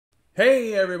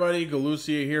Hey everybody,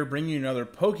 Galucia here, bringing you another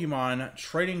Pokemon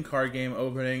Trading Card Game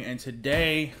opening, and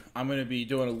today I'm going to be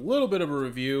doing a little bit of a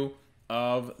review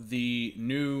of the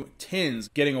new tins.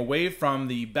 Getting away from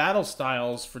the battle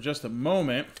styles for just a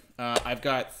moment, I've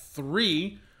got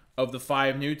 3 of the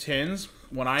 5 new tins.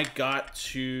 When I got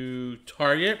to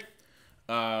Target,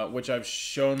 which I've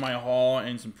shown my haul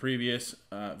in some previous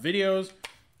videos,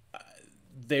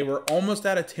 they were almost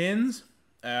out of tins,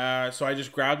 so I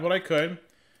just grabbed what I could.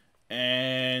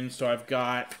 And so I've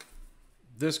got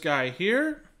this guy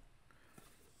here,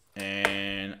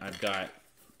 and I've got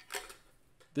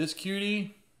this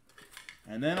cutie,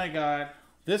 and then I got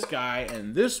this guy,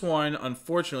 and this one,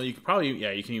 unfortunately, you can probably,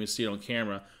 yeah, you can even see it on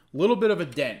camera, a little bit of a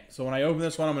dent. So when I open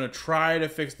this one, I'm going to try to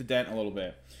fix the dent a little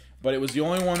bit. But it was the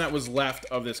only one that was left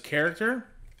of this character.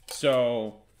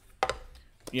 So,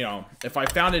 you know, if I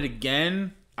found it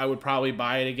again, I would probably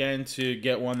buy it again to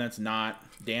get one that's not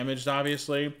damaged,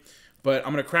 obviously. But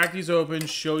I'm going to crack these open,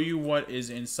 show you what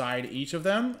is inside each of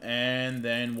them, and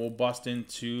then we'll bust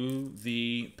into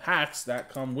the packs that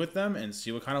come with them and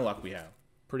see what kind of luck we have.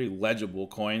 Pretty legible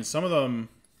coins. Some of them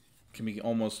can be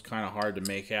almost kind of hard to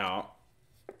make out.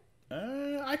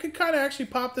 I could kind of actually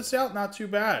pop this out. Not too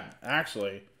bad,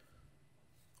 actually.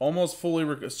 Almost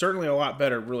fully, certainly a lot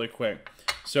better really quick.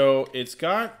 So it's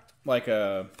got like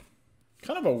a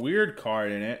kind of a weird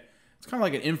card in it. It's kind of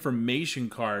like an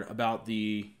information card about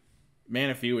the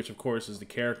𝗏𝗏, which of course is the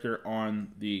character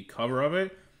on the cover of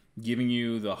it, giving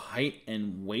you the height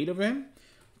and weight of him.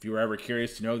 If you were ever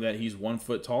curious to know that he's 1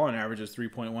 foot tall and averages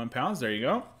 3.1 pounds, there you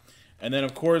go. And then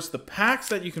of course the packs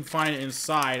that you can find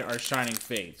inside are Shining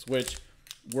Fates, which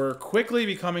were quickly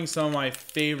becoming some of my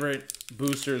favorite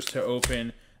boosters to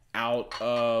open out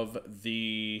of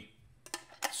the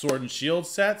Sword and Shield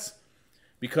sets,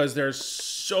 because there's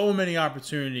so many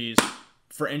opportunities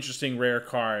for interesting rare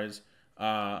cards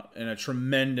and a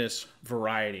tremendous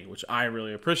variety, which I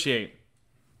really appreciate.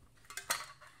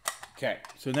 Okay,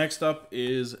 so next up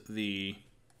is the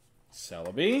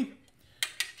𝗟𝗶.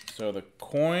 So the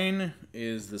coin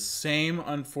is the same,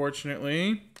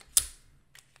 unfortunately.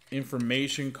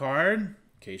 Information card. In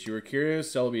case you were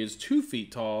curious, 𝗟𝗶 is 2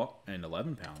 feet tall and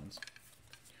 11 pounds.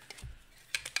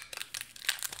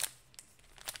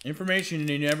 Information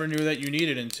you never knew that you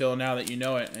needed until now that you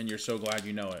know it, and you're so glad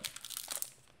you know it.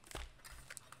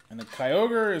 And the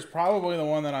Kyogre is probably the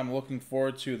one that I'm looking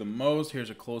forward to the most. Here's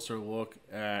a closer look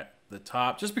at the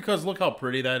top, just because look how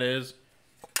pretty that is.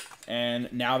 And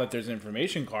now that there's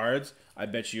information cards, I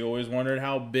bet you always wondered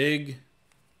how big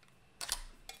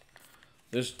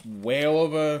this whale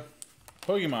of a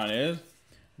Pokemon is.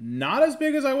 Not as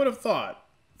big as I would have thought.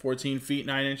 14 feet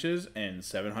 9 inches and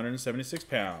 776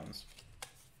 pounds.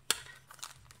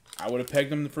 I would have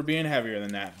pegged him for being heavier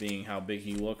than that, being how big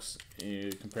he looks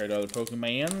compared to other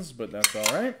Pokemons, but that's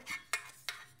alright.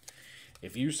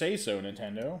 If you say so,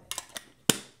 Nintendo.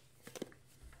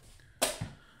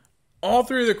 All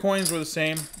 3 of the coins were the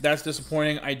same. That's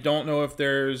disappointing. I don't know if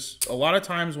there's... A lot of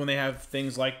times when they have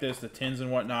things like this, the tins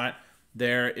and whatnot,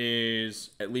 there is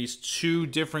at least 2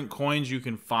 different coins you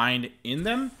can find in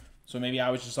them. So maybe I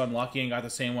was just unlucky and got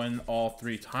the same one all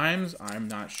 3 times. I'm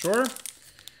not sure.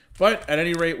 But at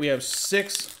any rate, we have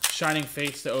 6 Shining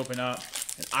Fates to open up.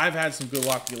 And I've had some good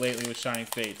luck lately with Shining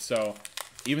Fates. So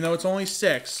even though it's only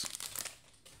 6,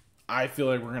 I feel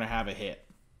like we're going to have a hit.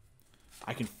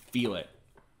 I can feel it.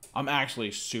 I'm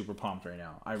actually super pumped right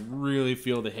now. I really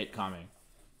feel the hit coming.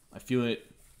 I feel it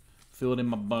in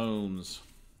my bones.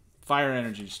 Fire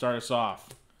Energy to start us off.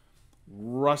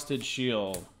 Rusted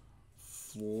Shield.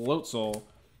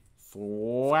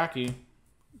 𝗏𝗏𝗱𝗀.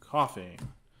 𝗤𝗂𝗲𝗀𝗀𝗀𝗀.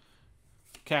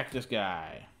 Cactus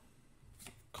Guy.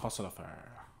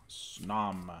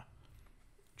 𝗚𝗏𝗱𝗏𝗀𝗀𝗀𝗀𝗀𝗀𝗀𝗏.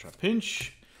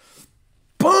 Trapinch.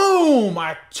 Boom!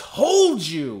 I told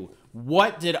you!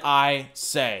 What did I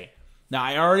say? Now,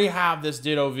 I already have this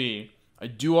Ditto V. I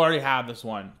do already have this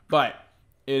one. But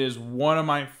it is one of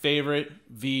my favorite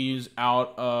Vs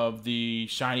out of the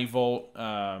Shiny Volt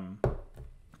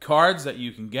cards that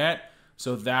you can get.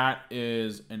 So that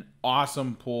is an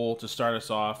awesome pull to start us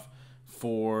off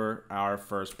for our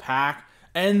first pack.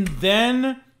 And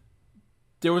then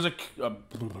there was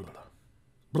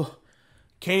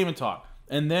can't even talk.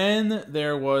 And then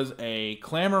there was a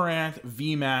Cramorant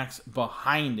VMAX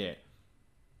behind it.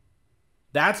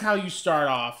 That's how you start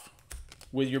off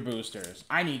with your boosters.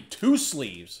 I need 2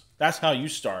 sleeves. That's how you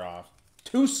start off.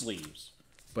 2 sleeves.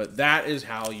 But that is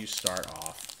how you start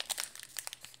off.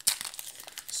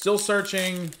 Still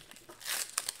searching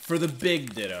for the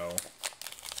big Ditto.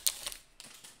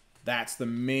 That's the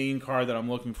main card that I'm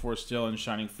looking for still in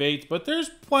Shining Fates. But there's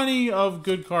plenty of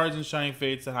good cards in Shining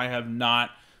Fates that I have not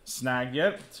snagged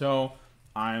yet. So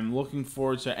I'm looking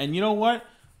forward to. And you know what?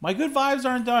 My good vibes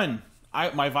aren't done.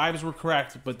 My vibes were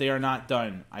correct, but they are not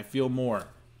done. I feel more.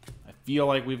 I feel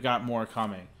like we've got more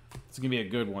coming. It's gonna be a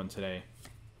good one today.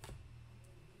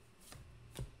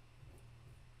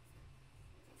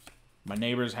 My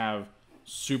neighbors have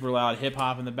super loud hip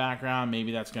hop in the background.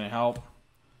 Maybe that's gonna help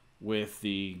with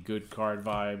the good card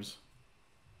vibes.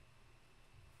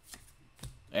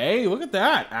 Hey, look at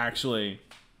that, actually.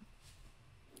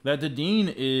 That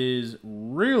Dedenne is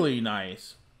really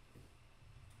nice.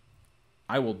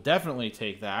 I will definitely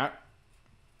take that.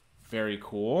 Very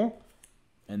cool.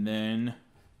 And then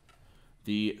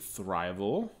the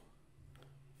Thrival.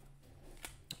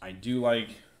 I do like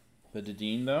the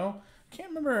Dedenne, though. I can't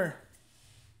remember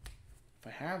if I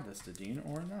have this Dedenne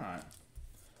or not.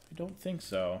 I don't think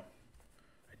so.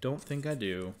 I don't think I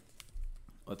do.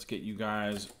 Let's get you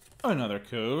guys another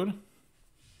code.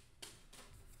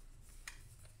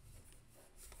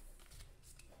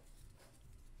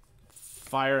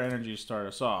 Fire Energy start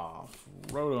us off.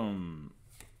 Rotom,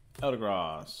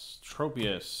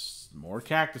 𝗟𝗏𝗃𝗀, more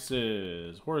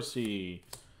cactuses, 𝗤𝗂𝗃𝗃,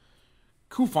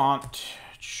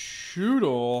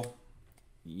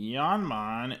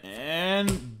 𝗏𝗏𝗃𝗀𝗀,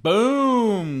 and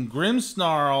boom!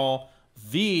 Grimmsnarl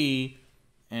V,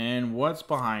 and what's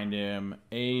behind him?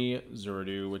 A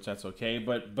Zerdu, which that's okay,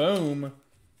 but boom!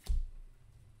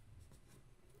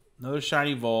 Another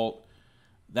shiny Volt.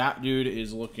 That dude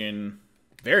is looking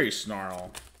very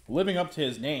Snarl, living up to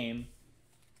his name.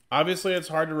 Obviously, it's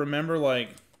hard to remember like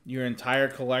your entire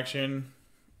collection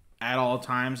at all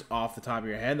times off the top of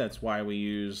your head. That's why we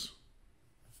use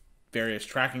various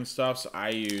tracking stuffs. I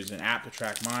use an app to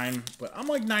track mine, but I'm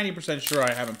like 90% sure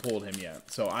I haven't pulled him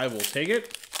yet. So I will take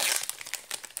it.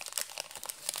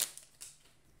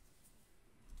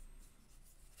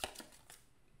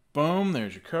 Boom,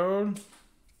 there's your code.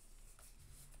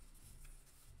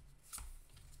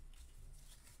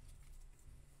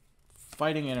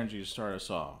 Fighting Energy to start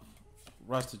us off.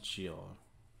 𝗤𝗂𝗱𝗀𝗀,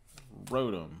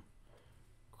 Rotom,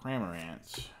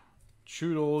 Cramorant,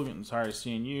 Choodle, getting tired of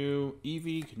seeing you.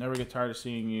 Eevee, can never get tired of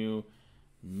seeing you.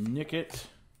 Nickit,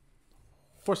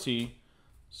 𝗤𝗂𝗱𝗀,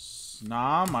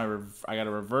 Snom, I got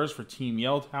a reverse for Team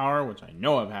Yell Tower, which I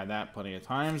know I've had that plenty of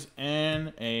times,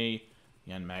 and a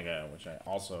Yanmega, which I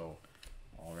also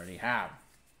already have.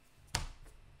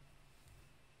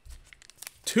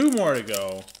 2 more to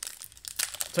go.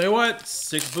 Tell you what,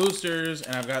 6 boosters,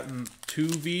 and I've gotten 2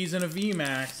 Vs and a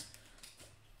VMAX.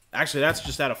 Actually, that's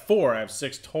just out of 4. I have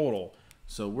 6 total.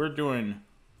 So we're doing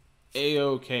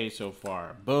A-OK so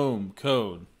far. Boom,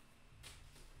 code.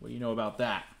 What do you know about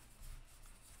that?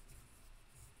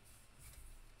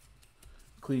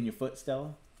 Clean your foot,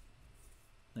 Stella.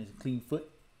 Nice and clean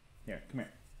foot. Here, come here.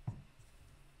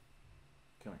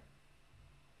 Come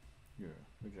here. Yeah,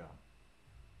 good job.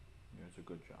 Yeah, it's a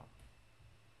good job.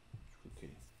 Good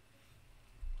kitty.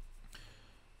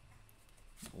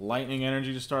 Lightning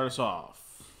Energy to start us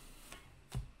off.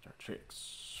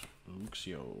 Dartrix,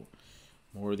 Luxio.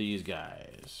 More of these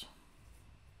guys.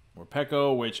 More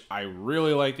Peko, which I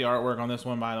really like the artwork on this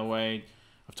one, by the way.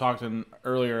 I've talked in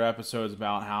earlier episodes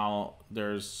about how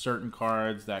there's certain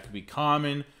cards that could be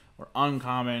common or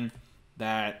uncommon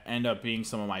that end up being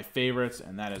some of my favorites,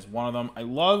 and that is one of them. I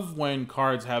love when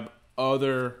cards have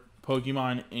other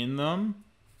Pokemon in them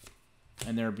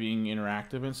and they're being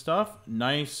interactive and stuff.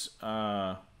 Nice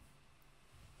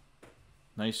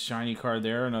nice shiny card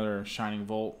there. Another Shining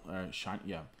Volt,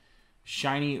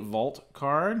 Shiny Vault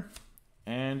card,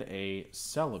 and a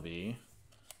Celebi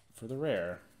for the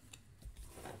rare.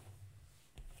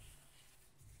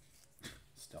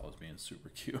 Stella's being super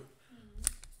cute.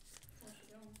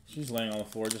 She's laying on the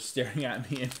floor just staring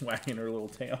at me and wagging her little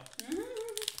tail.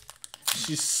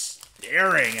 She's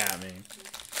staring at me.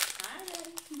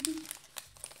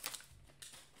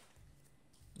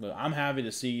 But I'm happy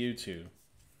to see you too.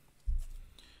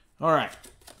 All right.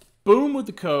 Boom with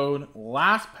the code.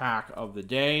 Last pack of the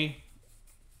day.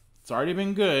 It's already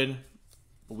been good.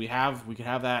 But we could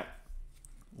have that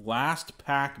last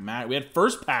pack magic. We had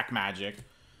first pack magic.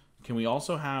 Can we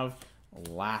also have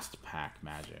last pack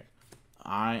magic?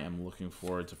 I am looking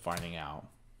forward to finding out.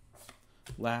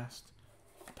 Last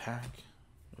pack.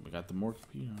 We got the more.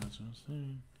 That's what I'm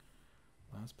saying.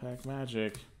 Last pack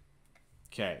magic.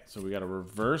 Okay, so we got a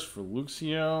reverse for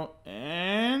Luxio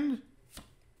and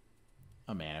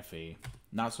a 𝗏𝗏𝗡.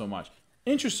 Not so much.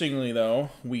 Interestingly, though,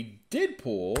 we did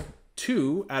pull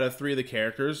 2 out of 3 of the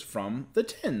characters from the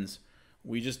tins.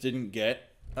 We just didn't get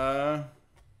Kyogre,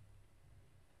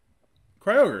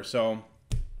 so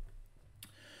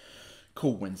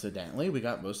coincidentally, we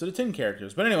got most of the tin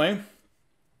characters. But anyway,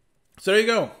 so there you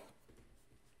go.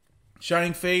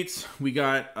 Shining Fates, we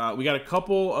got a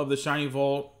couple of the Shiny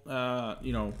Vault,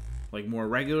 you know, like more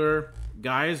regular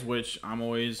guys, which I'm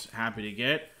always happy to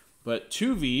get. But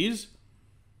 2 Vs,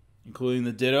 including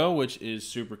the Ditto, which is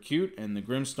super cute, and the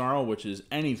Grimmsnarl, which is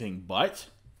anything but.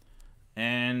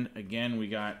 And again, we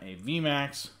got a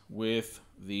VMAX with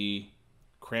the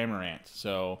Cramorant.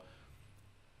 So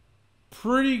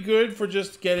pretty good for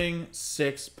just getting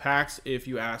 6 packs, if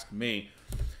you ask me.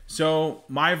 So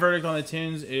my verdict on the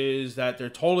tins is that they're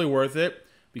totally worth it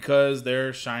because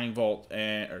they're Shining Vault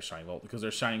because they're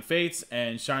Shining Fates,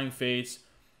 and Shining Fates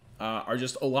are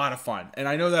just a lot of fun. And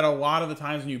I know that a lot of the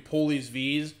times when you pull these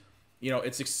Vs, you know,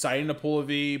 it's exciting to pull a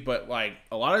V, but like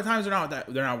a lot of times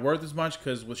they're not worth as much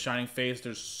because with Shining Fates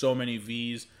there's so many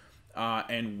Vs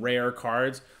and rare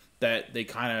cards that they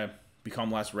kind of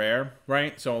become less rare,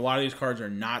 right? So a lot of these cards are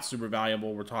not super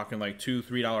valuable. We're talking like $2,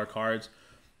 $3 cards,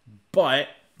 but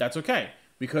that's okay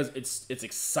because it's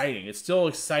exciting. It's still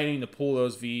exciting to pull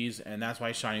those Vs, and that's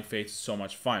why Shining Fates is so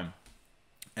much fun.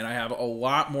 And I have a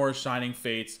lot more Shining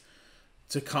Fates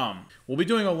to come. We'll be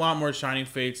doing a lot more Shining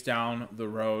Fates down the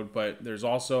road, but there's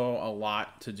also a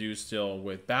lot to do still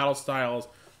with battle styles,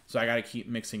 so I got to keep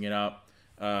mixing it up,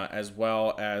 as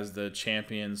well as the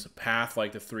Champions Path,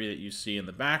 like the 3 that you see in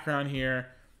the background here,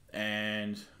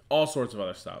 and all sorts of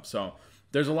other stuff. So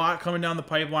there's a lot coming down the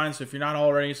pipeline, so if you're not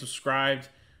already subscribed,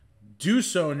 do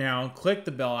so now. Click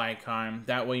the bell icon.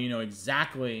 That way you know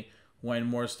exactly when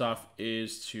more stuff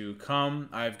is to come.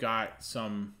 I've got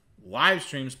some live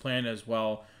streams planned as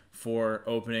well for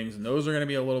openings, and those are going to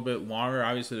be a little bit longer.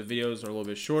 Obviously, the videos are a little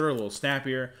bit shorter, a little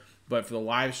snappier, but for the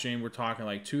live stream, we're talking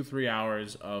like 2-3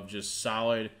 hours of just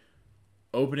solid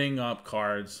opening up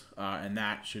cards, and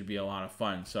that should be a lot of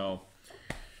fun. So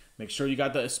make sure you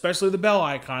got especially the bell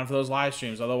icon for those live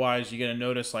streams. Otherwise, you get a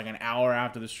notice like an hour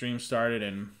after the stream started,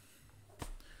 and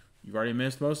you've already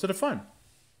missed most of the fun.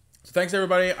 So thanks,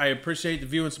 everybody. I appreciate the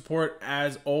view and support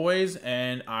as always,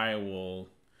 and I will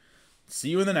see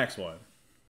you in the next one.